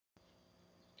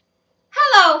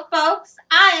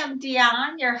I am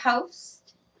Dion, your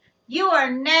host. You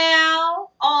are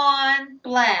now on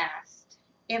blast.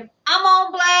 If I'm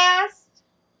on blast,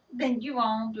 then you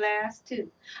on blast too.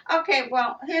 Okay,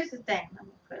 well, here's the thing. Let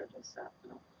me clear this up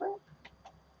real quick.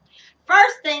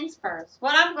 First things first,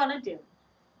 what I'm going to do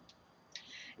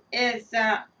is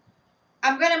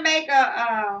I'm going to make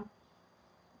a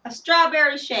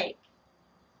strawberry shake,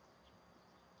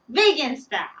 vegan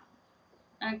style.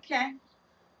 Okay?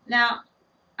 Now,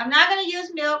 I'm not going to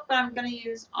use milk, but I'm going to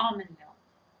use almond milk.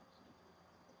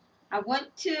 I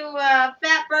went to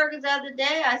Fat Burgers the other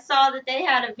day. I saw that they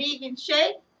had a vegan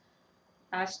shake,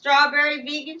 a strawberry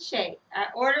vegan shake. I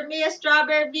ordered me a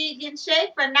strawberry vegan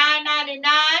shake for $9.99.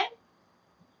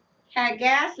 Had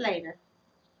gas later.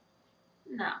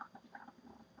 No.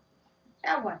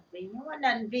 That wasn't vegan. There wasn't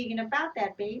nothing vegan about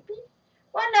that, baby.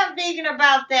 Wasn't nothing vegan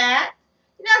about that.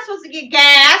 You're not supposed to get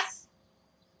gas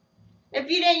if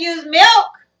you didn't use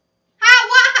milk.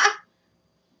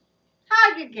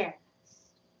 How you get gas?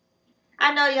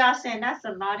 I know y'all saying that's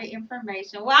a lot of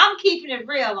information. Well, I'm keeping it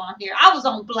real on here. I was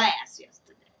on blast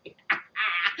yesterday.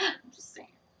 I'm just saying.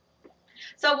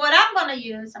 So what I'm going to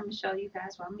use, I'm going to show you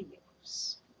guys what I'm going to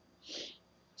use.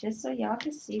 Just so y'all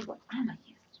can see what I'm going to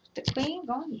use. The queen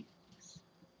going to use.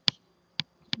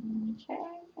 Okay,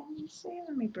 let me see.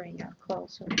 Let me bring y'all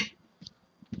closer.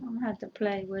 I don't have to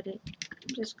play with it.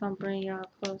 I'm just going to bring y'all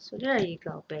closer. There you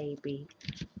go, baby.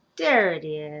 There it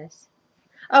is.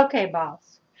 Okay,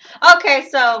 boss. Okay,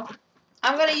 so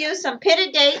I'm going to use some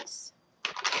pitted dates.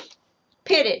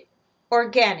 Pitted,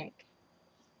 organic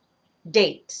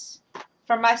dates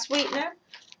for my sweetener.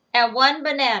 And 1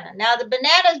 banana. Now, the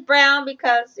banana is brown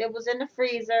because it was in the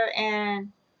freezer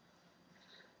and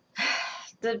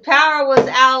the power was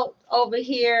out over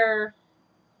here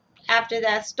after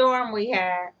that storm we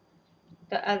had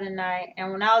the other night.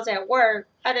 And when I was at work,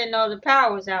 I didn't know the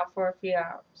power was out for a few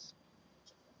hours.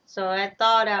 So I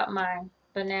thawed out my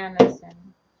bananas and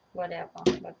whatever,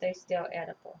 but they still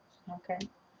edible. Okay.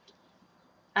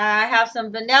 I have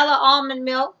some vanilla almond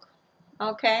milk.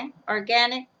 Okay.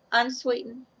 Organic,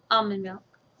 unsweetened almond milk.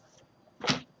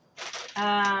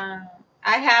 I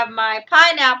have my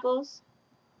pineapples.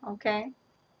 Okay.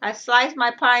 I sliced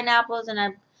my pineapples and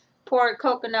I poured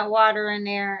coconut water in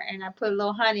there and I put a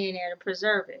little honey in there to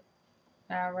preserve it.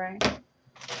 All right.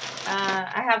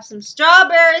 I have some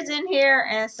strawberries in here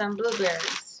and some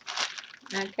blueberries.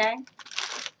 Okay.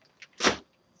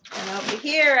 And over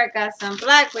here I got some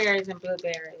blackberries and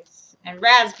blueberries and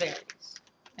raspberries.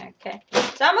 Okay.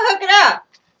 So I'm going to hook it up.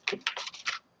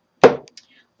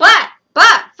 But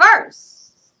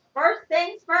first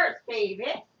things first, baby.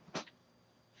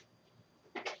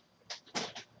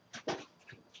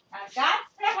 I got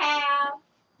to have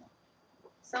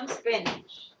some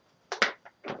spinach.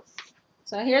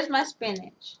 So here's my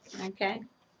spinach, okay?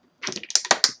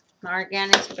 My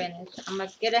organic spinach. I'm going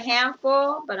to get a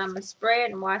handful, but I'm going to spray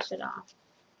it and wash it off.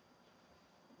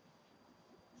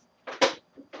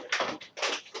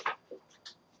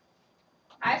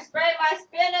 I spray my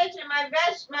spinach and my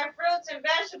fruits and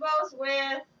vegetables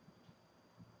with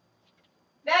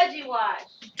veggie wash.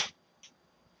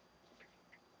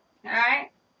 All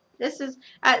right? This is,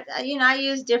 I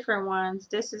use different ones.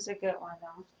 This is a good one,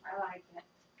 though. I like it.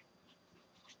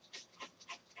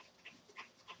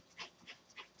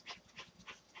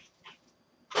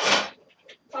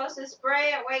 Supposed to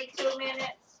spray it, wait 2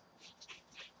 minutes.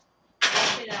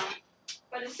 You know,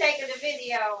 for the sake of the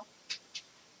video.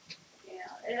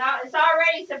 You know, it's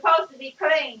already supposed to be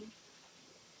clean.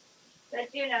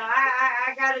 But, you know,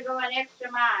 I got to go an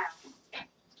extra mile.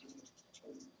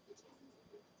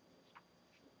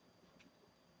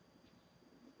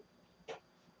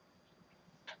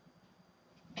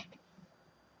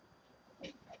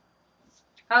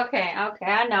 Okay,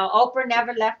 I know. Oprah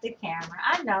never left the camera.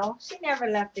 I know. She never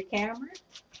left the camera.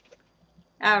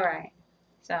 All right.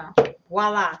 So,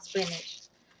 voila, spinach.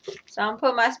 So, I'm going to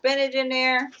put my spinach in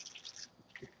there.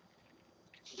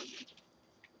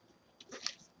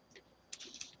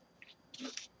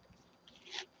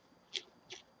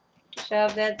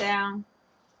 Shove that down.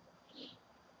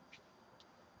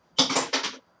 I'm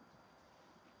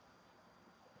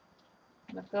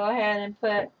going to go ahead and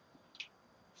put...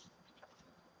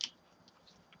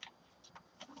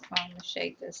 I'm going to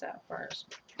shake this up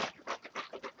first.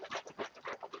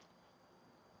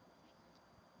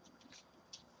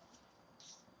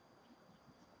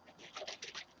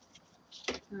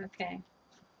 Okay.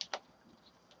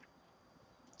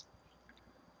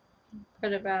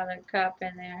 Put about a cup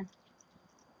in there.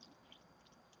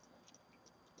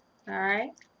 All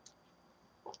right.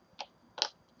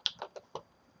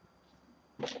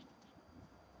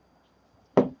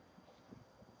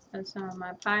 Put some of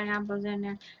my pineapples in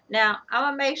there. Now, I'm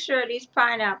going to make sure these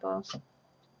pineapples.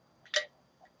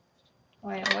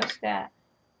 Wait, what's that?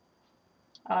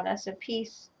 Oh, that's a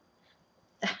piece.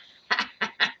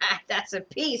 That's a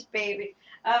piece, baby,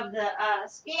 of the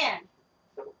skin.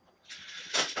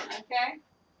 Okay?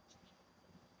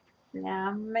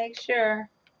 Now, make sure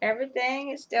everything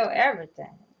is still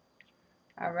everything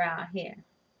around here.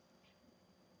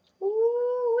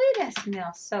 Ooh, that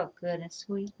smells so good and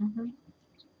sweet.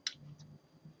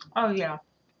 Oh, yeah.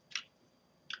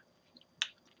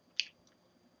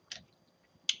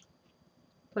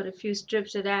 Put a few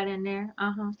strips of that in there.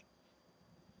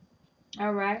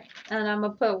 All right. And I'm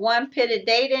going to put one pitted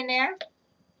date in there.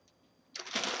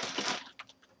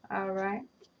 All right.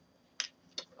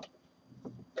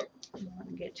 I don't want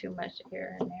to get too much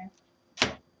air in there.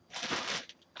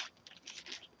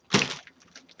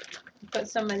 Put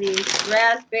some of these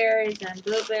raspberries and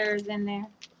blueberries in there.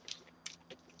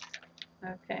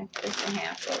 Okay, just a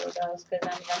handful of those because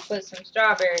I'm going to put some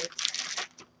strawberries.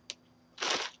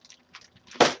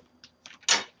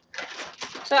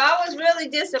 So I was really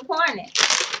disappointed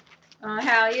on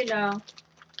how, you know,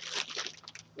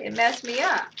 it messed me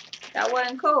up. That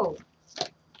wasn't cool.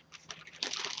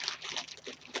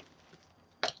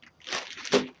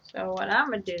 So what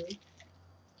I'm going to do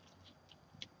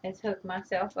is hook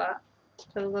myself up.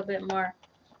 Put a little bit more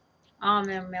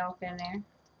almond milk in there.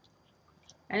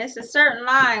 And it's a certain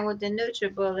line with the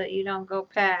NutriBullet you don't go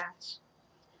past.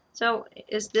 So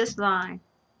it's this line,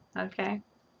 okay?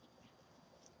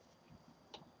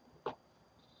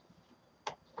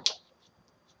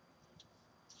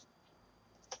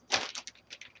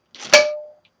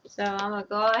 So I'm going to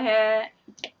go ahead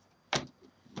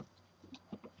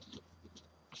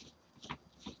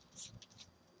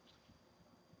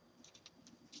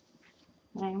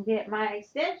and get my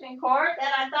extension cord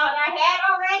that I thought I had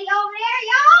already over there,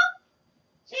 y'all.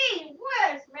 Gee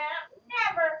whiz, man. I'm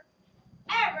never,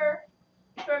 ever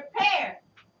prepared.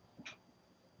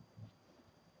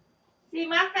 See,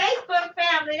 my Facebook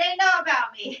family, they know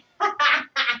about me.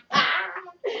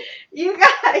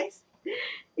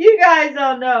 You guys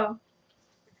don't know.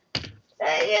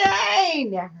 I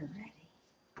ain't never ready.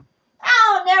 I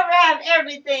don't never have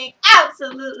everything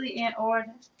absolutely in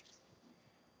order.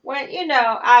 When, you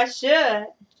know, I should.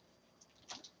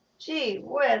 Gee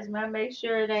whiz, man, make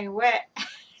sure it ain't wet.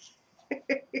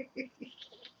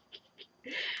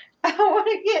 I want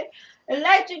to get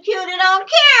electrocuted on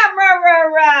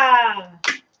camera.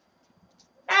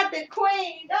 Not the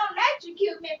queen. Don't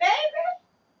electrocute me, baby.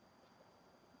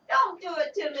 Don't do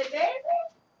it to me, baby.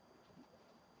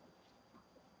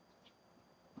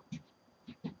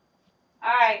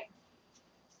 All right.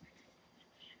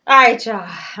 All right, y'all.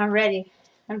 I'm ready.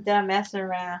 I'm done messing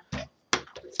around.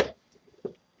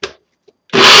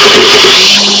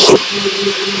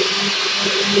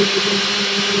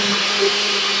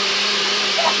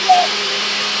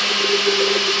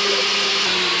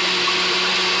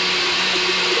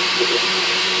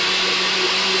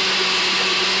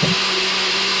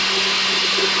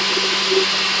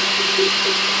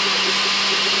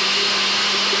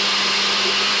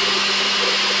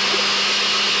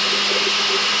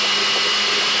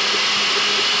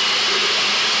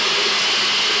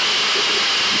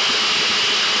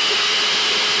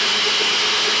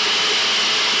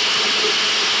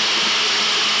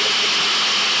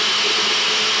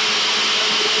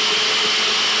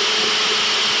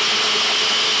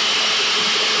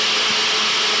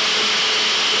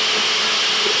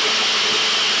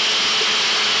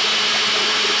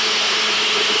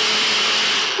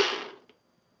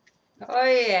 Oh,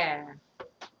 yeah.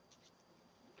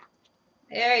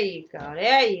 There you go.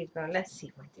 There you go. Let's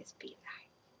see what this be like.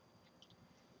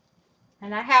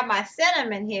 And I have my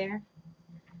cinnamon here,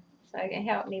 so it can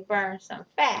help me burn some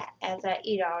fat as I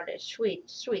eat all this sweet,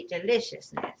 sweet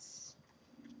deliciousness.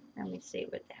 Let me see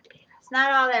what that be. It's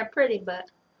not all that pretty,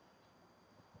 but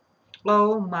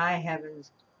oh my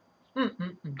heavens.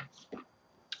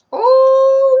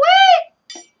 Oh,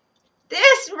 wait.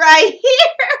 This right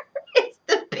here is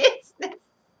the business.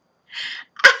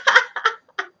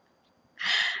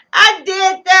 I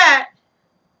did that.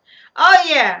 Oh,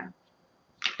 yeah.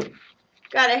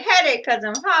 Got a headache because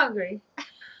I'm hungry.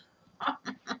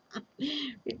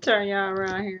 You turn y'all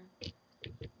around here.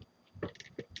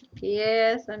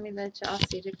 Yes, let me let y'all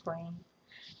see the queen.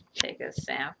 Take a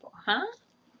sample, huh?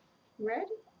 Ready?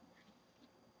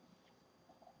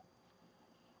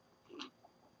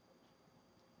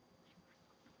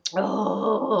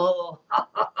 Oh.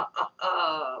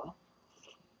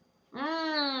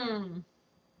 Mmm.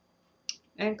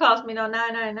 And it cost me no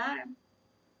 $9.99.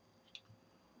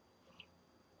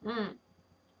 Mmm.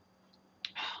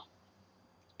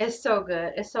 It's so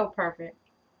good. It's so perfect.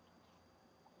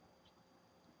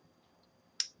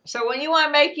 So when you want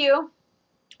to make you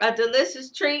a delicious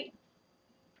treat,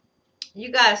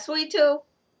 you got a sweet tooth,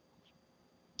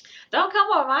 don't come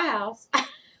over my house.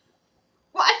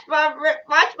 watch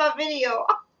my video.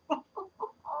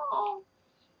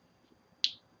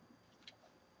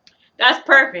 That's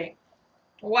perfect.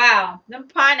 Wow, them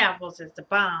pineapples is the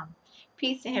bomb.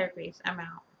 Peace and hair grease. I'm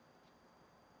out.